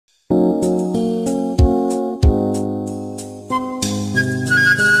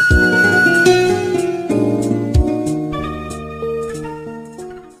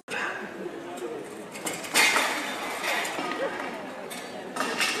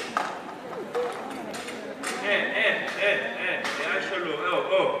Aïcha Lo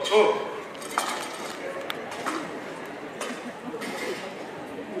oh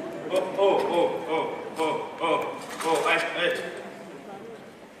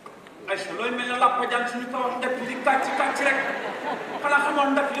Aïcha looy mel ne làppa jaan suñu kaw ndef di kàcc rek xanaa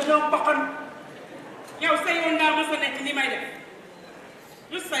xamoon ndef li ñoo baxan yow sa yoon daa mos a nekk ni may def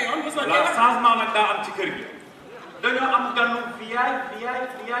lu sa yoon mosoo la changement nag daa am ci kër gi dañoo am ganu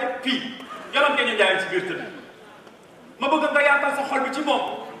VIP yolam ngeen ñu jaay ci biir tëdd ma bëgg nga yaatal sa xol bi ci moom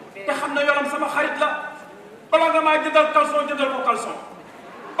te xam ne yolam sama xarit la bala nga maa jëndal caleçon jëndal ko caleçon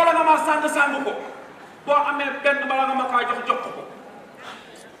bala nga maa sàng ko boo amee benn bala nga ma kaa jox ko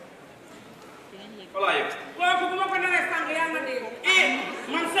voilà yow. kooku bu ma ko naree sàng yaa ma dee.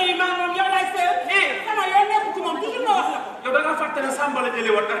 man sëy maa moom yow laay sëy. sama yoon nekk ci moom toujours ma wax la ko. yow da ngaa fàtte ne Samba la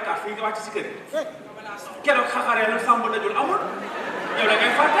jëlee woon Dakar fii nga wàcc si kër gi. keroog xaxaree la Samba dajul amul. yow da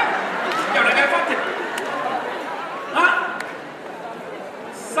ngay fàtte. ah.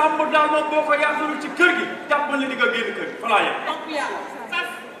 Samba daal moom boo ko yaatalul ci kër gi jàppal ne di nga génn kër gi voilà yow. donc yàlla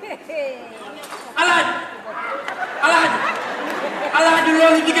alaaji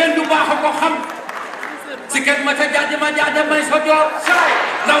loolu jigéen du baax a ko xam si kat ma ca jaaje may sa joor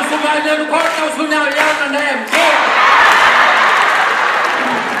ndaw su ma leen ko ndaw su ñaaw yaa na ndeyam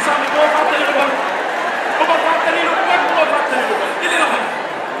Samba boo fàttali lu bon boo fàttali lu bon li la xam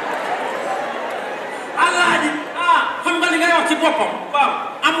alaaji xam nga li ngay wax ci boppam waaw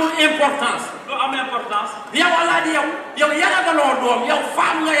amul importance lu am importance yow alaaji yow yaragaloo doom yow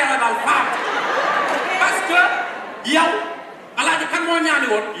faam nga yaragal faam parce que yow alaaji kan moo ñaani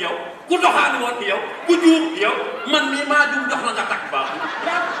woon yow ku doxaani woon yow ku juum yow man mii maa juum jox la nga takk baax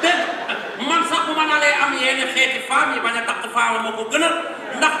dégg man sax bu ma nalee am yenn xeeti faam yi bañ a takk faama ma ko gënal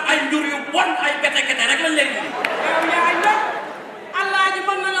ndax ay njur yu bon ay bete-kete rek lañ leen di yow yaay nag alaaji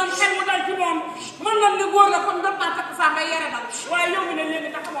mën na ñoom xel mu dal ci moom mën na ni góor la comme daf naa takk saa ngay yere dal waaye yow mi ne léegi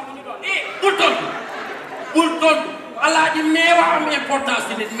te xamoon lu ñu doon bul tontu alaaji meewa am importance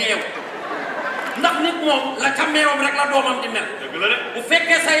ci nit meew ndax nit moom la ca meewam rek la doomam di mel. dëgg la de. bu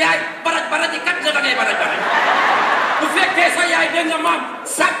fekkee sa yaay baraj kat la da ngay baraj bu fekkee sa yaay dégg nga maam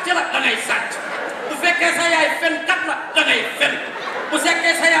sàcc la da ngay sàcc bu fekkee sa yaay fen kat la da ngay fen bu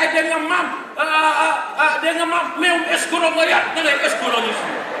fekkee sa yaay dégg nga maam meewum escroc nga yor da ngay escroc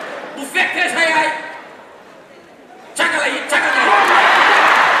bu fekkee sa yaay cagala yi.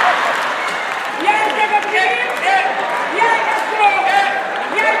 yaay jagat yaay escroc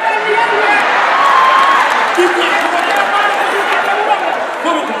yaay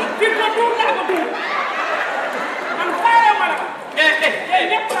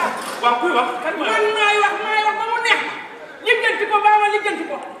waaw kuy wax kan mooy man maay wax ba mu neex lijjanti ko ba ma lijjanti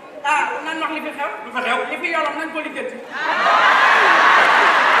ko nan wax li fi xew li fi yolam nañ ko lijjanti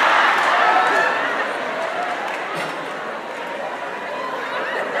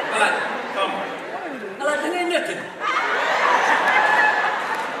alaaj da ngay nekk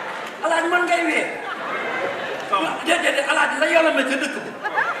alaaj man ngay wee déedéet alaaj la yola ma ca dëkk bi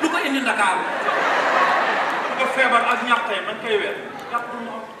lu ko indi Ndakaaru nga feebar ak ñax tey man koy weer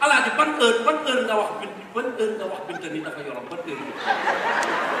alaaji ban heure nga wax Binta ni dafa yorom ban heure yi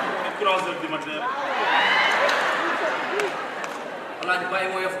 3 heures du matin alaaji bàyyi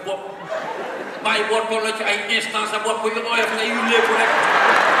woyof bopp bàyyi boo tolloo ci ay instant sa bopp yu woyof nga yulleeku rek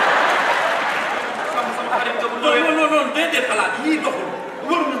sama xarit non déedéet alaaji yii doxul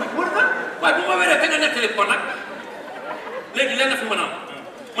wër na waaye bu ma wéree ka nga nettali ko nag léegi leen na fi mën a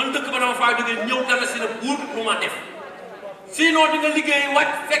man dëkk ba dama faa jógee ñëw dala si na buur lu ma def sinon di nga liggéey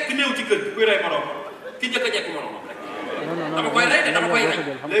wàcc fekk néew ci kër gi kuy rey morom ki njëkk a jekk moromam rek dama koy rey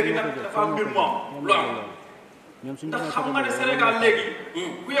léegi nag dafa am mbir moom lu am ndax xam nga ne Sénégal léegi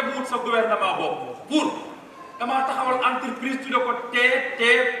ku yeb wut sa gouvernement boobu pour damaa taxawal entreprise tudde ko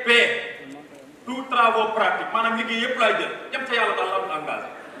TTP tout travaux pratiques maanaam liggéey yëpp laay jël dem ca yàlla daal la am engagé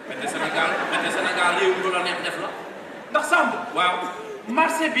mette Sénégal réew mi la neex def la ndax Samb waaw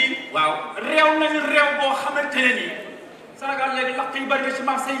marché bi waaw réew nañu réew boo xamante ne nii Sénégal léegi lakk yi bari na ci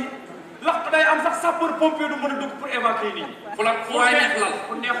marché yi lakk day am sax sapeur pompier du mën a dugg pour évacuer nit ñi fu waay neex lal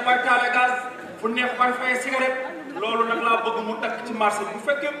fu neex waay taale gaz fu neex waay fay cigarette loolu nag laa bëgg mu dakk ci marché bi bu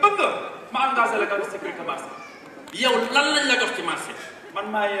fekkee bëgg ma engagé la nga def sécurité marché yow lan lañ la jox ci marché man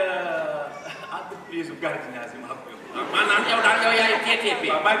maay entreprise u gardiennage yi ma xam ko maanaam yow daal yow yaay TTP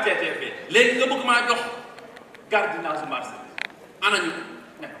waaw maay TTP léegi nga bëgg maa jox gardiennage marché anañu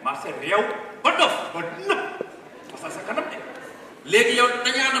nekk marché réew ba dof ba nëpp parce que sa kanam de léegi yow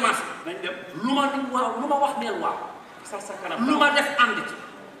dañu ànd marché nañ dem lu ma wax neel waaw sa kanam lu ma def ànd ci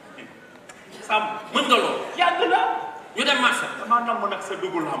Samb mën nga loolu yàgg na ñu dem marché damaa namm nag sa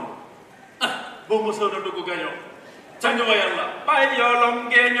dugg lamb boo mosoon a dugg gañoo Canjo yalla bay yolom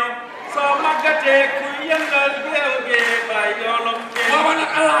geño so magate ku yëngal geew ge bay yolom geño booba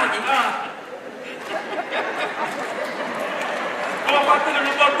nag alaaji booba fàttali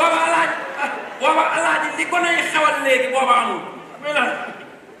lu bon booba alaaji li ko nay xewal léegi booba amul mais lan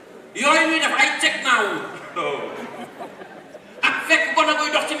yooyu ñuy def ay ceg naawu ak fekk ko na koy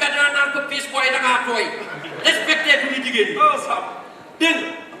dox ci mbedd naan ko piis booy da ngaa tooy respecté ku ñu jigéen ñi sam dégg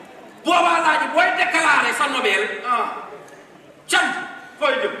nga booba alaaji booy déclaré sa nobel can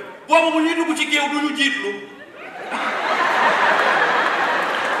fooy jëm boobu bu ñuy dugg ci géew du ñu jiitlu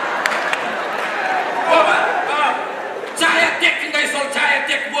booba caaya tekk ngay sol caaya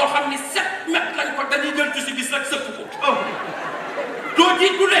tekk boo xam ni 7 mètres lañ ko dañuy jël ci si bis rek sëpp ko doo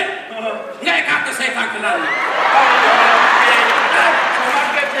jiitlu de nga écarté say tànk naan la so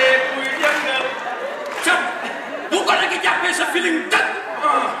magate ku yëngal can bu ko nag jàppee sa feeling tag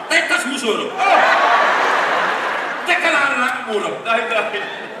day tas musóoram déclaré nag muuram day day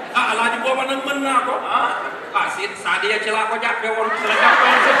alaaji booba nag mën naa ko si Sadio ci laa ko jàppee woon la jàppe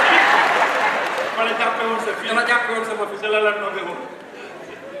woon sa fii wala jàppe woon sa fii dama jàppee woon sama fi la la nobe woon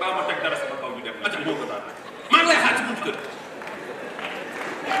baa ma teg dara sama kaw ñu dem ati moo ko daal maa ngi lay xaar ci buntu kër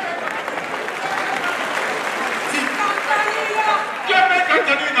Jombe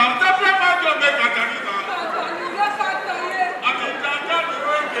Katarina, tapema Jombe Katarina.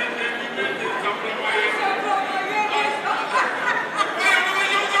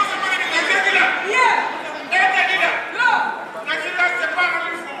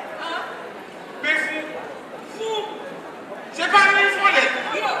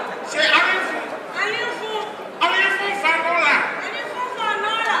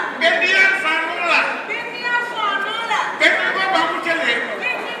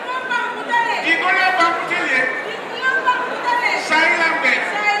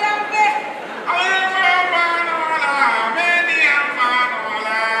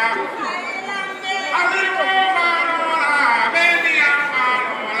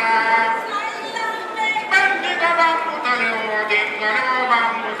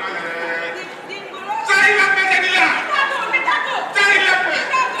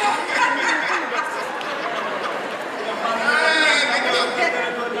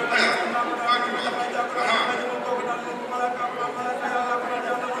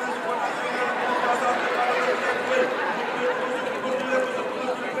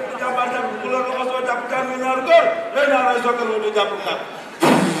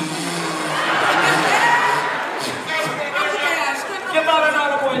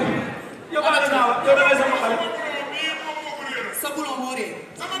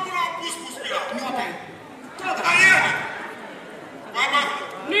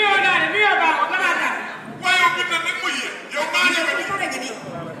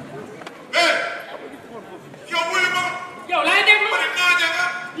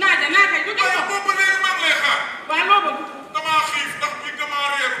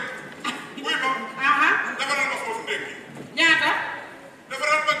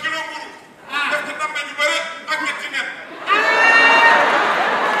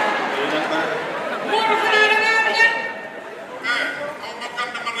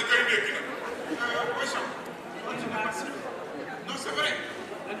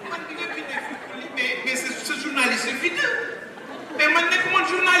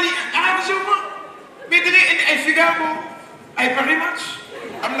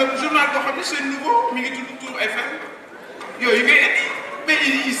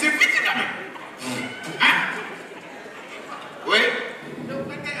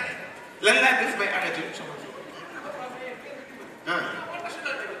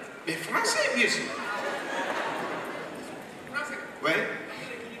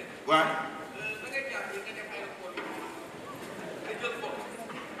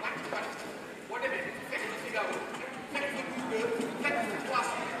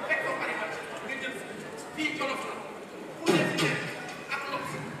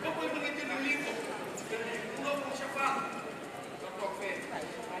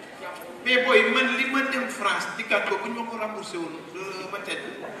 mais boy man li ma dem France dikkaat ko bu ñu ma ko remboursé woon ma tedd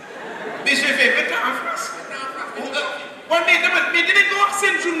mais j'ai fait 20 ans en France. waaw mais dinañ ko wax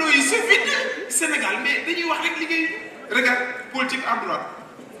seen journaux yi c'est vide Sénégal mais dañuy wax rek liggéey. regarde politique à droite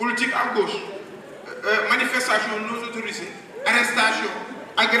politique à gauche manifestation non autorisée arrestation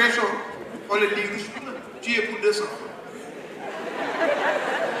agression wala lii rouge tué pour 200.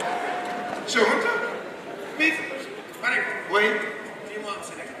 c'est honteux mais. oui.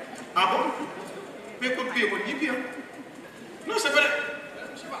 Ah bon? Mais comme tu es bon, bien. Non, c'est vrai.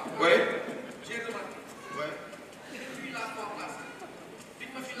 Oui. J'ai remarqué. Oui. Depuis la fois passée, il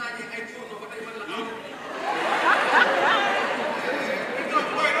m'a fait la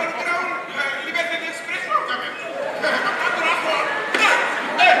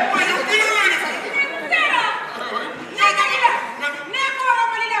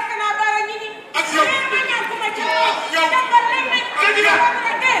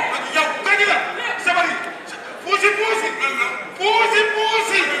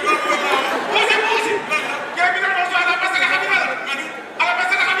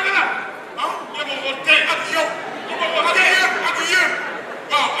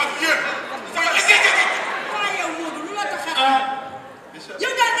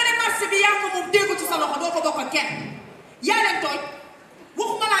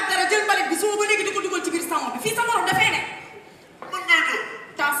suba ba léegi di ko dugal ci biir salon bi fii sa morom dafay ne. mën ngay dóor.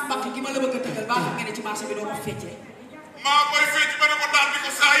 taas mbaq gi ma la bëgg a tëggal ba xam nga ne ci marché bi doo ko feccee. maa koy fecc ba ne ko daal di ko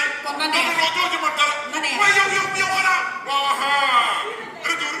saa yi. kon na neex non doo ci mën dara. na neex waaye yow xanaa. waaw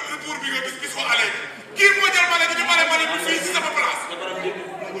retour bi nga gis ko allé kii moo jël mala gi di mala bi fii si sama place.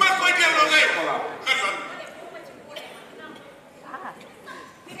 maa koy delloo ngay. xel la.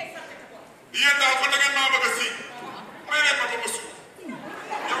 yéen daal kon da ngeen maa bëgg a si. may leen ma ba ma suuf.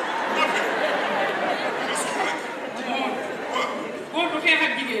 yow noppi. ma suuf rek. waaw. góor du xeex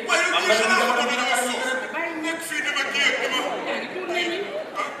ak jigéen. waaye yow kii xanaa xamoon na dama suuf. nekk fii dama kii ak dama.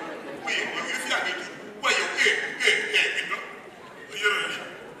 ah oui yow yëf yaa ngi tudd. waaye yow Binta yore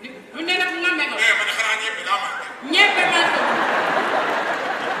lii. lu ne nag nga mel noonu. ma ne xanaa ñebe daa manqué. ñebe manqué.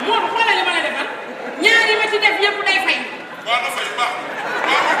 Moom xoolal li ma la defal. ñaari ma ci def yëpp day fay. waaw na fay baax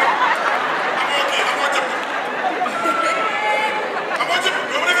waaw amoo kii amoo jëpp. amoo jëpp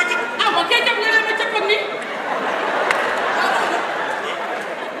doo ma defee jëpp. ah bon kay jëpp nga ne ma jëpp ak nii.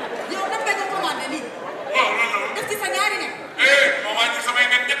 yow daf nga commandé lii. waaw loolu la. def ci sa ñaari ne. moo wàññi samay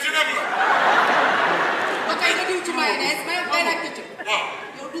nen ñetti nen la. ba kay nga diw ci mayonnaise may day laaj këccëg. waaw.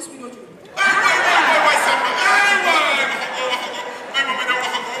 yow douze bi doo ci dugg. waay Samba waay waxa ko may ma ñëw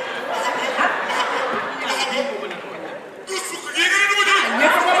waxa ko douze fukk yi nga ne du ma jëlee.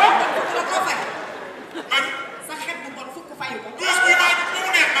 ñëpp ko bokk. la koo fay. man sa xet bu bon fukk fayu ko. douze bi maa ngi mu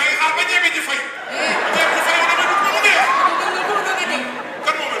neex maa ngi xaar ba ñebe ji fay. ñebe ji fay wala ma dugg mu neex.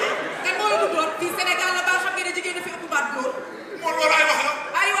 kan moo ma doon. kan moo la duggoon fii Sénégal la ba xam nga ne jigéen dafa ëpp baat góor. moom loolu ay wax la.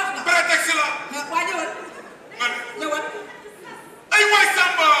 ay wax la. prétexte la. waa ñëwal. man ñëwal. ay waay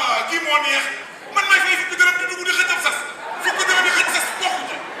Samba kii moo neex man may fay fukki dërëm di dugg di xëccam sas fukki dërëm di xëcc sas bokku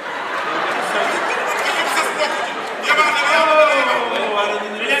ci. xëccam sas bokku ci. yabaar na yow.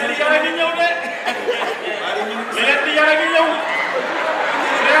 li leen di yara ngi ñëw de. li leen di yara ngi ñëw.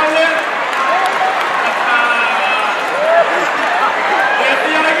 réew leen. li leen di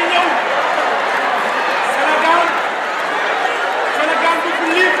yara ngi ñëw. Sénégal bi fi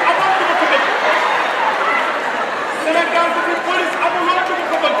lii amoon du ma ko bëgg. Sénégal bi fi police amul woon du ma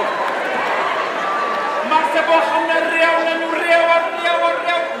ko bëgg. marché boo xam ne réew nañu réew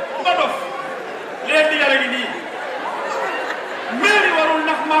ba dof. li leen di yara ngi nii. mairie warul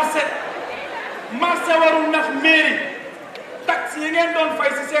nax marché warul nax mairie taxe yi ngeen doon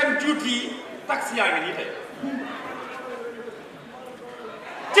fay si seen juut yi taxe yaa ngi nii tey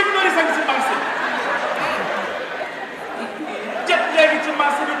cib nori sang si marché bi jet léegi ci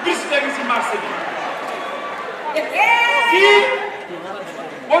marché bi bis léegi ci marché bi kii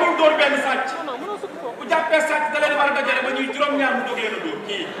warul dóor benn sàcc bu jàppee sàcc da leen war a dajale ba ñuy juróom-ñaar mu doog leen a dóor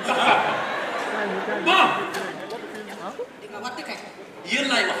kii sax bon nga watt kay. yéen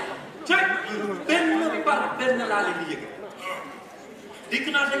laay wax ca benn par benn laa leen di yëg dégg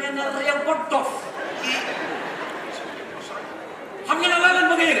naa da ngeen a réew ba dof xam nga ne laa leen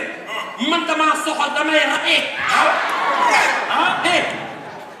bëgg a yëg man damaa soxal damay rae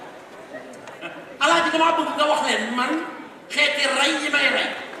alaaji damaa bëgg nga wax leen man xeeti rey yi may rey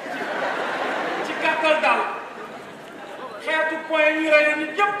ci gàttal daal xeetu point yi rey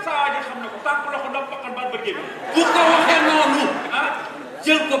nit yëpp saa ji xam na ko tànk loxo ndox bakkan baat ba génn bu ko waxee noonu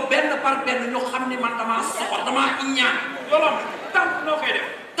jël ko benn par benn ñu xam ni man damaa soxor damaa iñaan yolom tànk noo koy def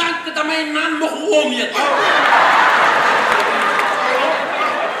tànk damay naan ndox wóom ya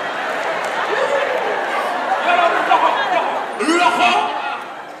yolom loxo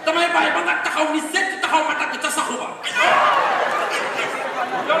damay bàyyi ba nga taxaw ni set taxaw ma takk ca saxu ba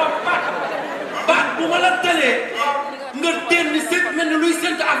yolom baat bu ma la tëlee nga teen ni set mel ni luy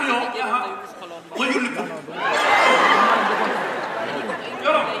sent avion ma yulli ko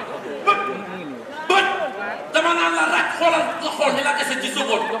yolom bët dama naan la raj xoolal nga xool ni la dese ci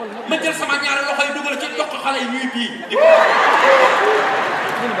seconde ma jël sama ñaari loxo yi dugal ci jox ko xale yi ñuy bii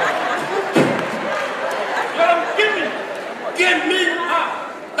yolom gémmiñ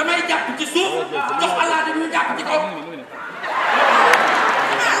damay jàpp ci suuf jox Allah di ñu jàpp ci kaw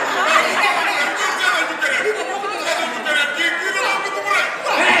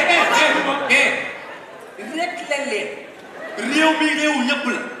rek leen réew mi réew ñëpp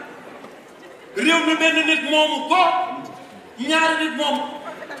la réew mi benn nit moomu ko ñaari nit moom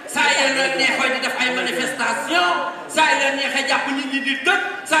saa yi leen neexee di def ay manifestation saa yi leen neexee jàpp nit ñi di tëj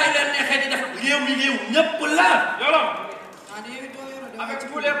saa yi leen neexee di def réew mi réew ñëpp la yolom avec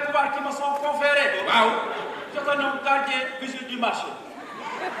tous les pouvoirs qui me sont conférés waaw je te nomme gardien vigile du marché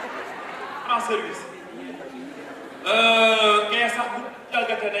en service kee sax bu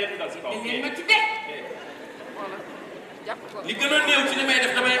jalgatee day dal si kaw ma ci de. li gën a néew ci li may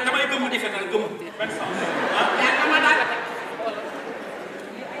def damay gëmm di fenal gëmm benn sens yaa ma daal.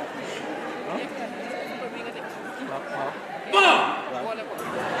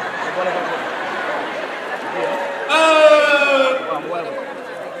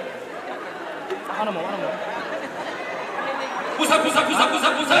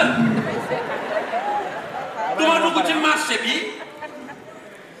 pusa duma dugg ci marché bi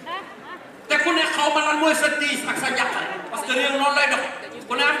te ku ne xaw ma lan mooy sa tiis ak sa njàqare parce que réew noonu lay doxe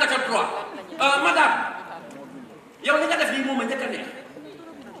ku ne am nga ca droit madame yow li nga def nii moom a njëkk a neex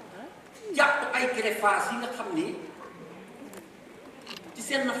jàpp ay greffage yi nga xam ni ci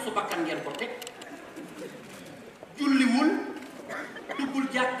seen naf su bakkan ngeen ko teg julliwul duggul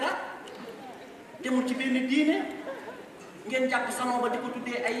jàkka demul ci benn diine ngeen jàpp salon ba di ko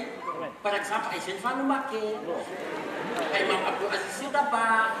tuddee ay par exemple ay sëñ Fallou Mbacké ay maam Abdou Aziz Sy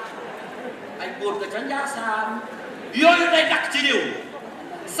Dabakh ay góor ga ca Ndiassane yooyu day dakk ci réew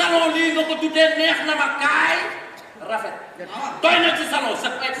salon lii nga ko tuddee neex na ma kaay rafet doy na ci salon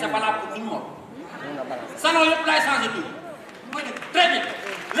c'est valable pour tout le monde salon yëpp lay changé tout très bien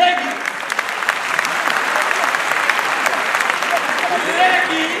léegi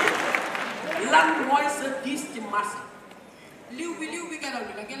lan mooy sa gis ci marché liw bi ngelaw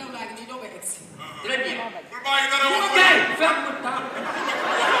bi la ngelaw laa ngi nii doo koy egsi. très bien.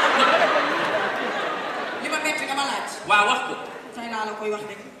 li ma metti nga ma laaj. waaw wax ko. tey laa la koy wax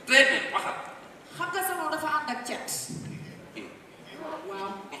de. très bien waxal. xam nga salon dafa ànd ak cet.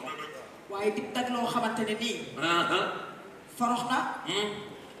 waaw. waaye di dag loo xamante ne nii. forox na.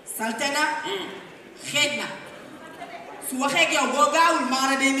 salte na. xeeñ na. su waxee ak yow boo gaawul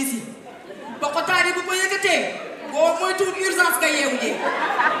maara day misi. bokkutaani bu ko yëkkatee. boo moytuwul urgence nga yeewu jee.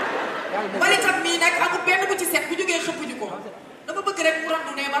 bari tam mii nag amul benn bu ci set bu jógee xëppuñu ko. dama bëgg rek mu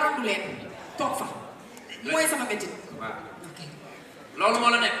randu ne ma randu leen. toog fa. mooy sama métti. waaw loolu moo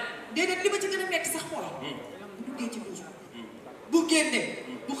la nekk. déedéet li ma ci gën a metti sax xool. bu duggee ci douche bu génnee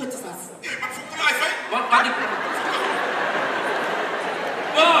bu xëcc saas. man fukk laay fay.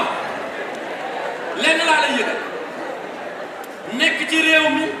 bon lenn laa lay yëgal nekk ci réew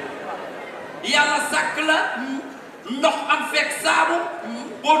mi yàlla sàkk la ndox am fekk saabu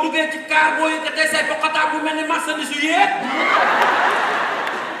boo duggee ci kaar boo yëkkatee say boqataa bu mel ni marchandise yu yéeg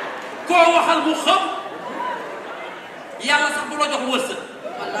koo waxal mu xam yàlla sax du la jox wërsëg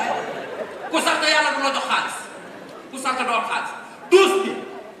ku sax te yàlla du la jox xaalis ku sax te doo am xaalis douche bi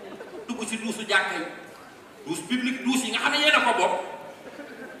dugg ci douche jàkka yi douche publique douche yi nga xam ne yéen a ko bokk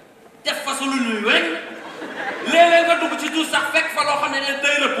def fa su lu ñuy weñ léeg-léeg nga dugg ci douche sax fekk fa loo xam ne ne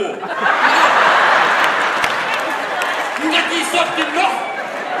day repos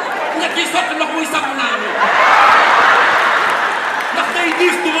nga ciy sotti ndox muy sàmm naa ni ndax day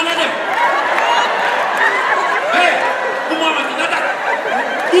diis du mën a dem bu moomati nga dak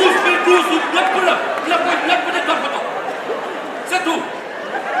douche bi douche lépp la lépp de toppatoo c'est tout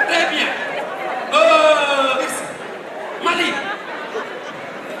très bien Mali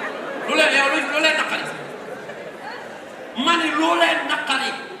lu leen yow lu leen naqari Mali lu leen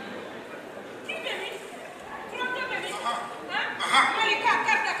naqari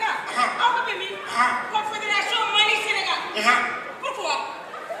pourquoi?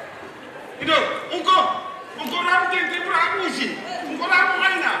 Ido, unko ramu kente bramu usi. Unko ramu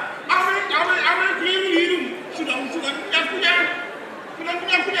aina. Ame kulimu lirum. Sudah nyakunya.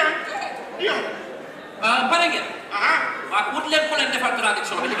 Iya. Pare ngeen. waaw wut leen ko leen defal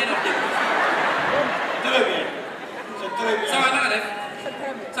traduction bi li ngeen wax dégg. Très bien. C'est très bien. Ça va na nga def.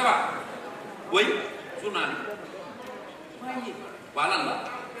 Ça va. oui journal yi. waaw lan la.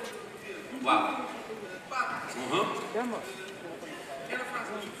 waaw.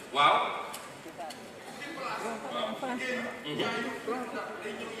 waaw.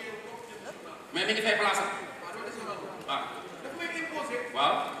 mais mi ngi fay place am. waaw.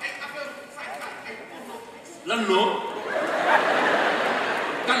 waaw. lan noo.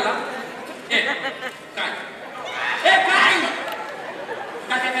 kan la. kaay. kaay.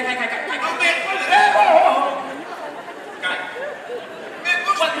 kaay.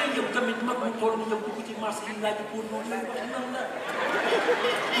 waaye yow tamit mag mu toll nii yow dugg ci marché yi laaj pour noonu lay wax nan la.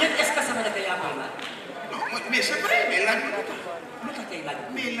 mais est-ce que sama dafay yaakaar naa. Non, mais c'est vrai, mais là, lu tax kay laaj.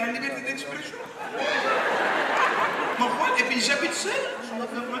 mais la liberté d'expression. Ma xool et puis j'habite seul.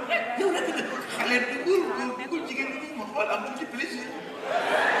 yow nag dëgg. xale dugul jigéen dugul ma xool am tuuti plaisir.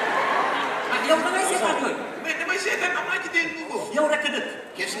 ah yow da ngay seetaan yooyu. mais damay seetaan am naa ci des nouveaux. yow rek dëgg.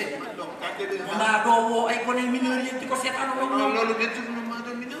 kese donc tànte de. mbaa doo woo ay gone mineurs yi di ko seetaan non loolu détournement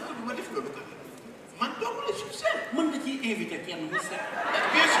de mineur du ma def loolu quand même man dong la sur scène. mën nga ciy invité kenn mu seet.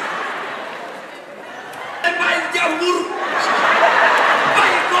 bien sûr. bàyyi jàmbur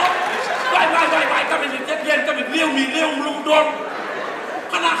bàyyi ko waay tamit yéen tamit réew mi lu mu doon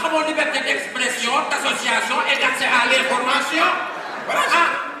xanaa xamoo liberté d'expression d'association et d'accès à l'information ah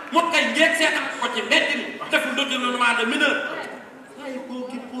moo kay ngeen seetaan ko ci mbedd mi deful détournement de mineur ay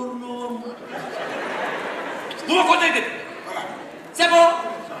kooki pornoom bu ma ko dégg c'est bon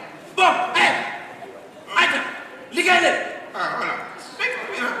bon eh ayca liggéey leen ah voilà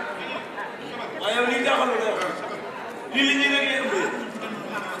waaye yow lii jaaxal na lii li ñuy réglé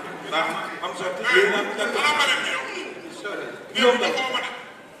baax na am sotti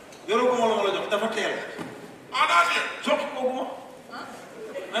yoroo ko ma la jox dafa teel sotti ko ma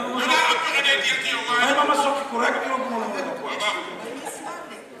may ma sotti ko rek yoroo ko ma la jox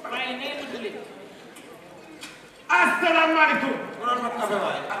asalaamaaleykum ma doon mat café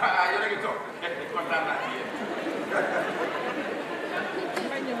waay yéen a ngi toog kontaan naa ci yéen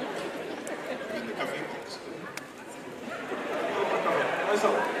mooy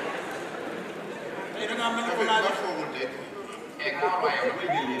saw tey da nga am ko laaj gaawal waay yow damay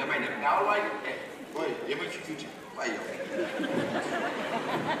jël lii damay dem gaawal waay booy yemal ci tuuti waay yow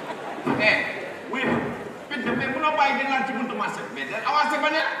wuy ma pinte mais munoo bàyyi di naan ci buntu marché mais da avancé ba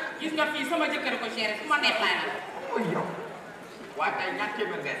ne gis nga fii sama jëkkër ko géré fu ma neex laay naan. oy yow waaye tey ñàkk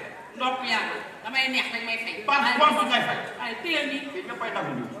téeméer ngay fay ndox yàlla damay neex rek may fay. par force ngay fay ay téyel nii. fii ñëppay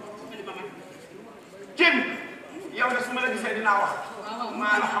dagu ñu dimbali ma man. cin yow de su ma la gisee dinaa wax waaw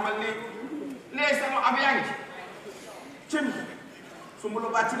maa la xamal ne léegi sama ab yaa ngi ci cin su ma la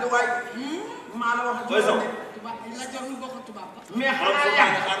bàcc de waay maa la wax mooy saw tubaab dañ la jox lu bokk tubaab ba. mais xanaa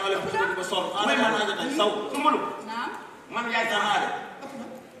yàgg ba sonn saw su ma lu naam. man yaay sama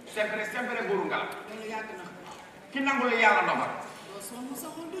sempre buuru ngala loolu yàgg na. ki nangul yàlla ndogal doo sonn sa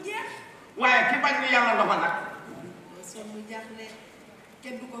xol du jeex. waaye ki bañ ni yàlla ndogal nag doo sonn jaaxle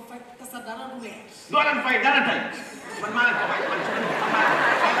kenn du ko faj te sa dara du leer. doo leen fay dara tey man maa leen ko fay man ci maa leen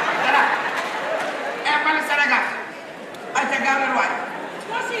ko fay dara eh man Sénégal ay ca gaaw leen waay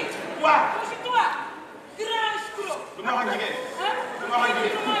aussi. waaw aussi toi. grand escroc. du ma wax jigéen ah. du ma wax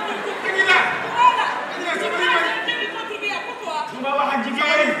jigéen dégg naa voilà. du ma wax ak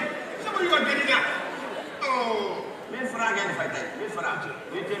jigéen sama yoon dégg naa oh 1000 francs ngeen fay tey 1000 francs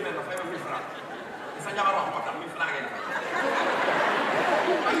ñuy téeméer nga fay ma 1000 francs sa jabar wax moo tax 1000 francs ngeen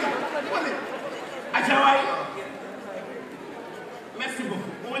fay aca waay merci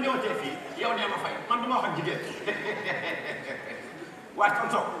beaucoup bu ma ñëwatee fii yow nee ma fay man du ma wax ak jigéen waat kon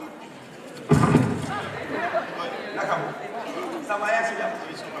toog naka bu ça va yaa si jàmm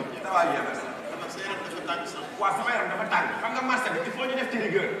ça va bien merci waaw sama yaram dafa tàng xam nga marché bi il faut ñu def ci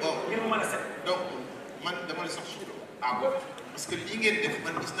rigueur ngir mu mën a set donc man dama la sax suuf ah bon parce que lii ngeen def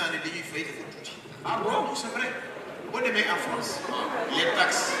man gis naa ne li ñuy fay dafa tuuti. ah bon c'est vrai boo demee en France les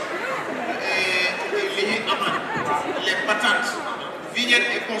taxes li ñuy amende les patentes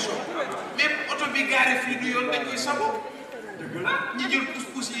vignettes et consos même oto bi garé fii du yoon dañ koy sabo ñi jël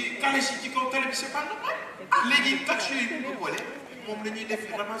pousse-pousse yi calèche yi ci kaw tali bi c'est pas normal léegi taxes yooyu bu ko boole moom la ñuy def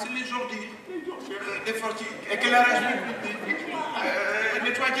ramasser les ordures defar ci éclairage bi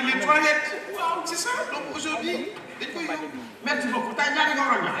nettoyer les toilettes c'est ça donc aujourd'hui dañ koy yóbbu. merci beaucoup tey ñaata nga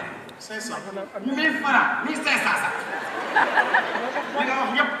waroon joxe 500. 1000 francs 1500 sax li nga wax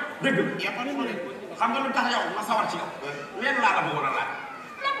ñëpp dëgg y a pas de problème. xam nga lu tax yow ma sawar ci yow leen laa la bëggoon a laaj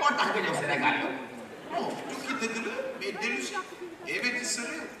lan moo tax nga ñëw Sénégal yow bon tukki dëgg la mais dellu si investir sa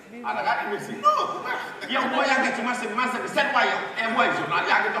réew. ah da ngaa investir non bu baax. yow boo yàggee ci marché bi seet waay yow et mooy journal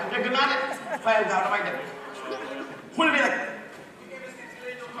yaa ngi dox dégg naa de fayal gaaw damay dem xul bi rek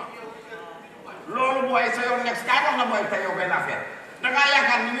loolu booy sa yoon nekk kaa wax na booy tey yow benn affaire da ngaa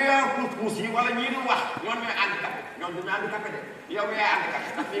yaakaar ni ñu yor puus yi wala ñii dul wax ñoom ñooy handicapé ñoom du ñu handicapé de yow yaay handicapé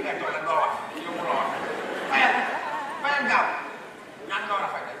ndax fii nga toll doo wax yow mu la wax fayal gaaw ñaan nga war a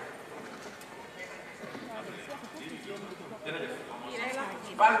fay tey jërëjëf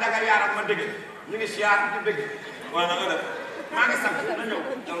Bal daga yaaram ma dégg ñu ngi siyaar di dégg waaw na nga def maa ngi sant na ñëw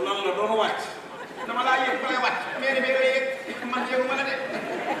yow lan la doon wàcc dama laa yëg ba lay wàcc mairie bi nga yëg man yëgu ma la de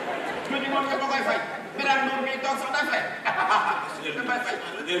tuuti moom nga koy fay Birame Ndour mi toog sax day fay dafay fay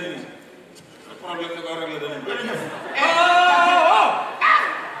problème ni ko réglé danañ jërëjëf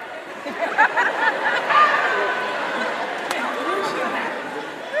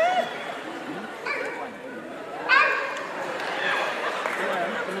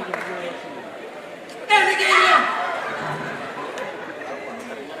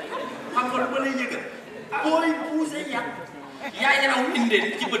xam nga lu ma lay yëgal booy buuse yàq yaa ngi raw indee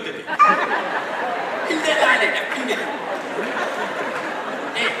ci bët bi indee laa lay def indee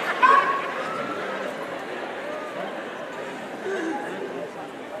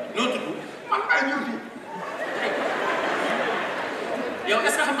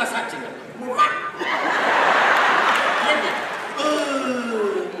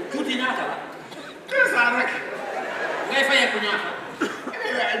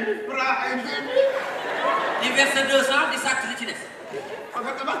verser 200 di sàcc li ci des. parce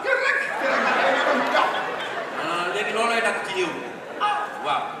que tabax kër rek. ah léegi loolooy dakk ci réew mi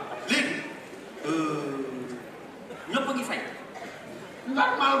waaw léegi ñëpp a ngi fay.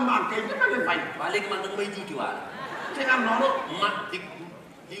 normalement kay ñëpp a ngi fay. waaw léegi man nag may juuti waale. ci am noonu. man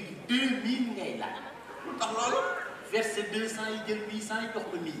léegi 2000 ngay laaj. lu tax loolu. verser 200 yi jël 800 yi jox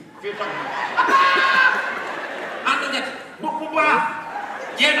ma 1000. fii tax ànd nga ci. bu baax.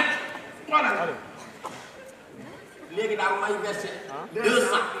 jéem a. voilà. léegi daal may verser 200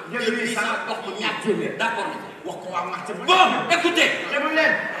 jël 800 jox ma 1000. d'accord na wax ko waa marché bi. bon écoutez. déglu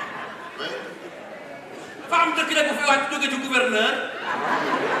leen. fa am dëkk rek bu fi wàcc jóge ci gouverneur.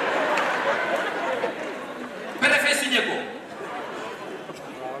 préfet signé ko.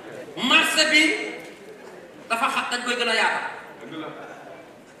 marché bi dafa xat dañ koy gën a yaatal.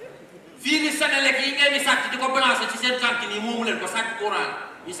 fii ni Sénélec yi ngeen di sàcc di ko balancer ci seen cantine yi moomu leen ko sàcc courant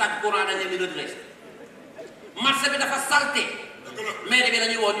ñu sàcc courant dañ leen di redressé. marché bi dafa salté. maire bi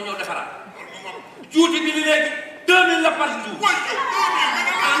dañuy woo ñu ñëw defaraat. juuti bi ni léegi 2000 la par jour.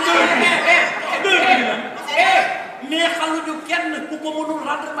 mais xaluñu kenn ku ko mënul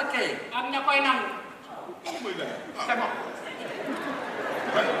rendre ma kay. am na koy nangu. c'est bon.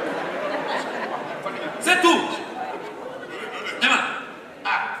 c'est tout. demal.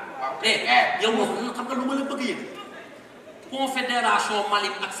 yow moom xam nga lu ma la bëgg yëg. confédération Mali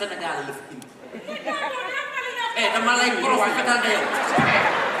ak Sénégal la fi indi. dama lay profité fetal na yow.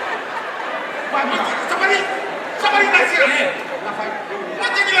 waaw man sabari na si rek. la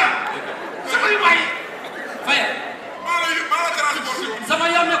jëgi la. sabari waay. Fayal. maa la transporté woon. sama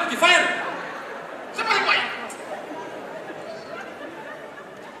yoon nekk ci fayal. sabari waay.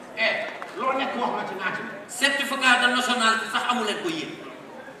 loo nekk wax ma ci naati. certificat de nationalité sax amu leen ko yéen.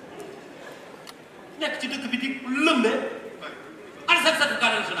 nekk ci dëkk bi di lëmbe. ana seen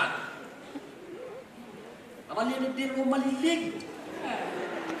certificat de nationalité. dama leen a delloo Mali léegi.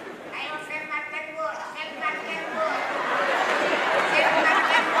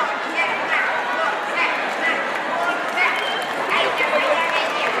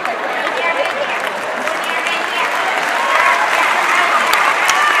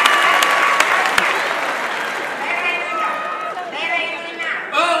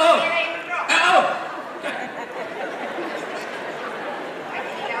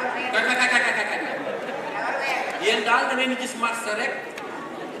 yéen daal da ngeen gis marché rek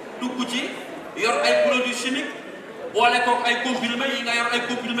dugg ci yor ay produits chimiques boole kook ay comprimés yi nga yor ay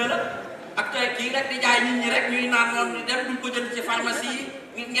comprimés la ak tey kii rek di jaay nit ñi rek ñuy naan noonu di dem duñ ko jënd ci pharmacie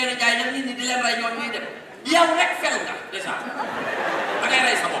yi ngeen di jaay nag nit ñi di leen rey ñoom ñuy dem yow rek fel nga déjà da ngay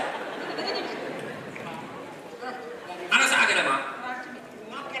rey sa bopp. ana sa agrément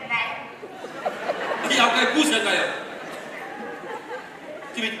yow kay poussé nga yow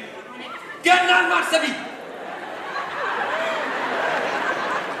ci biir génnal marché bi.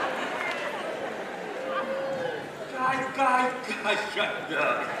 kaay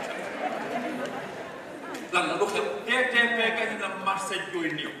lan la lu xew. TTP gañ na marché jooy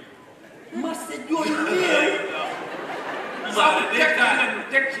néew. marché jooy néew.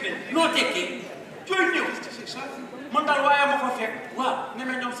 teg ci nañ. noo tekkee. jooy néew. man daal waaye ma fa fekk. waaw ne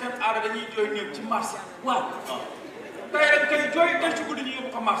na ñoom seen aada dañuy jooy néew ci marché. waaw. tey rek tey jooy tey ci guddi ñu yóbbu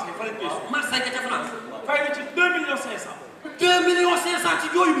ko marché fa lañ koy suuf. marché ga ca France. fay na ci 2 millions 500. 2 millions 500 ci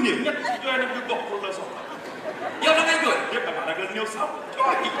jooyu néew. ñett ci jooy nag ñu bokkul la soxla. yow da ngay jooy. yëpp dafa ragal ñëw sax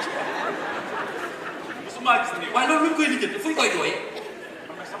jooy. musuma gis ne. waaye loolu luñ koy lijjanti fu ñu koy jooyee.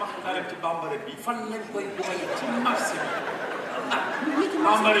 xam nga sama xel ci bambara bi. fan lañ koy jooyee. ci marché bi. ah lu ci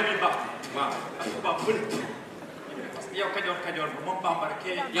marché bambara bi baax. waaw ak tubaab bëri. parce que yow kajoor ba moom bambara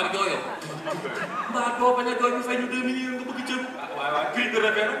kee. yow jooyoo. mbaa doo bañ a jooy ñu fay ñu 2 millions nga bëgg jël. waaw waaw prix de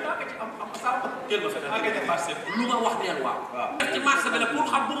référendum daa ko ci am sàmm. jël ma feneen daa koy def marché bi. lu ma wax neen waaw. waaw def ci marché bi nag pour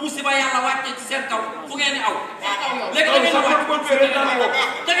xam bu musiba yàlla wàccee ci seen kaw fu ngeen di aw. léegi da ngeen di wàcc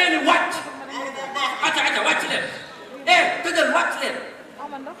da ngeen di wàcc. acca wàcc leen. tëjal wàcc leen.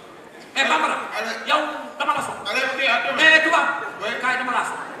 bambara yow dama la soxla. tubaab kaay dama la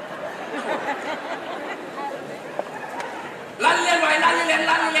soxla. laal leen waaye laal leen.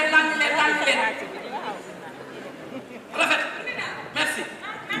 rafet merci.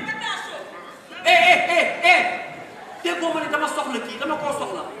 déggoo ma ne dama soxla kii dama koo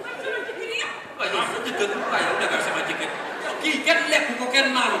soxla. waaye yow sa jëkkër waaye yow dëgg sama jëkkër kii kenn lekk ko kenn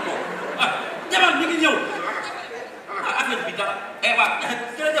naanu ko jaman mi ngi ñëw affaire bi dara waaw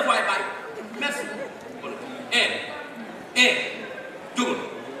jërëjëf waay baay merci.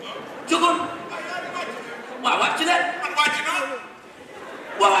 jógoon waaw wàcc leen.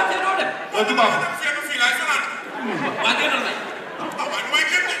 waaw wàcc doo dem. waa génnal may.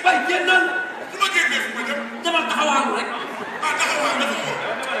 waay génnal. demal taxawaalu rek. ah taxawaalu dafa ko.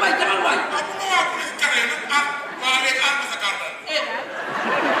 waay demal waay. ah bu ma waa police carré nag ah waa léegi ah ma sa carte.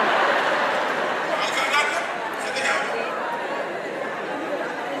 waaw carte la c'est déjà bon.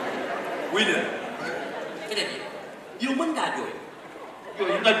 wuy la. keneen yow mën ngaa jooy.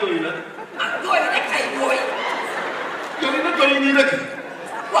 jooy nga jooy la. ah jooy rek ay jooy. jooy nga jooy nii rek.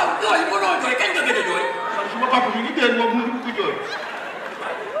 waaw jooy mënoo jooy kañ nga gën a jooy. man suma papa mi ngi dee moom mu ngi ko jooy.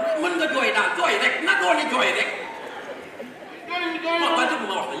 mën nga jooy daal jooy rek na dooni jooy rek. waaw waaye dëgg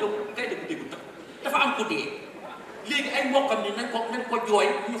ma wax la yow ngay dégg tax dafa am ko dee léegi ay mbokkam ni nañ ko jooy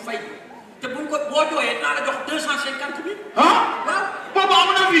ñu fay te buñ ko boo jooyee naa la jox 250 000. ah waaw boobu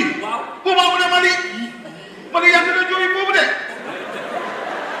amu na fii. waaw boobu amu na Mali. Mali yàgg na jooy boobu de.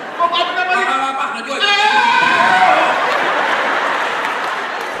 boobu amu na Mali. waaw baax na jooy.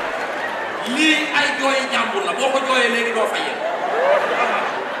 lii ay jooyi jàmbur la boo ko jooyee léegi doo fayee.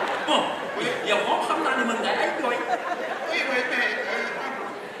 bon yow moom xam naa ne mën nga ay jooy. oui mais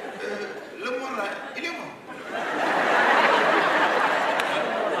le mort là il est mort.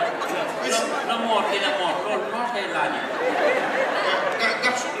 la mort il est mort loolu noo koy laajee.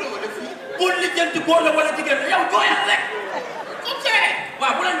 garçon la wala fii. pour lijjanti góor la wala jigéen la yow jooyal rek. ok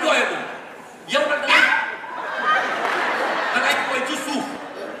waaw bu leen jooyee moom yow nag da ngay jooy ci suuf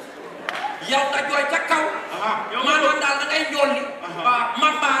yow nga jooy ca kaw. yow maanaam daal da ngay jolli.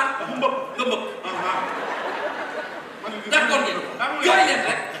 man baar nga mbëkk. d'accord ngeen jooy leen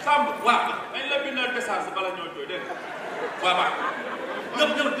rek. Samb waaw dañ la bindal message bala ñoo jooy dégg nga. waaw waaw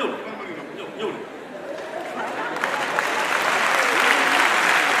ñëw.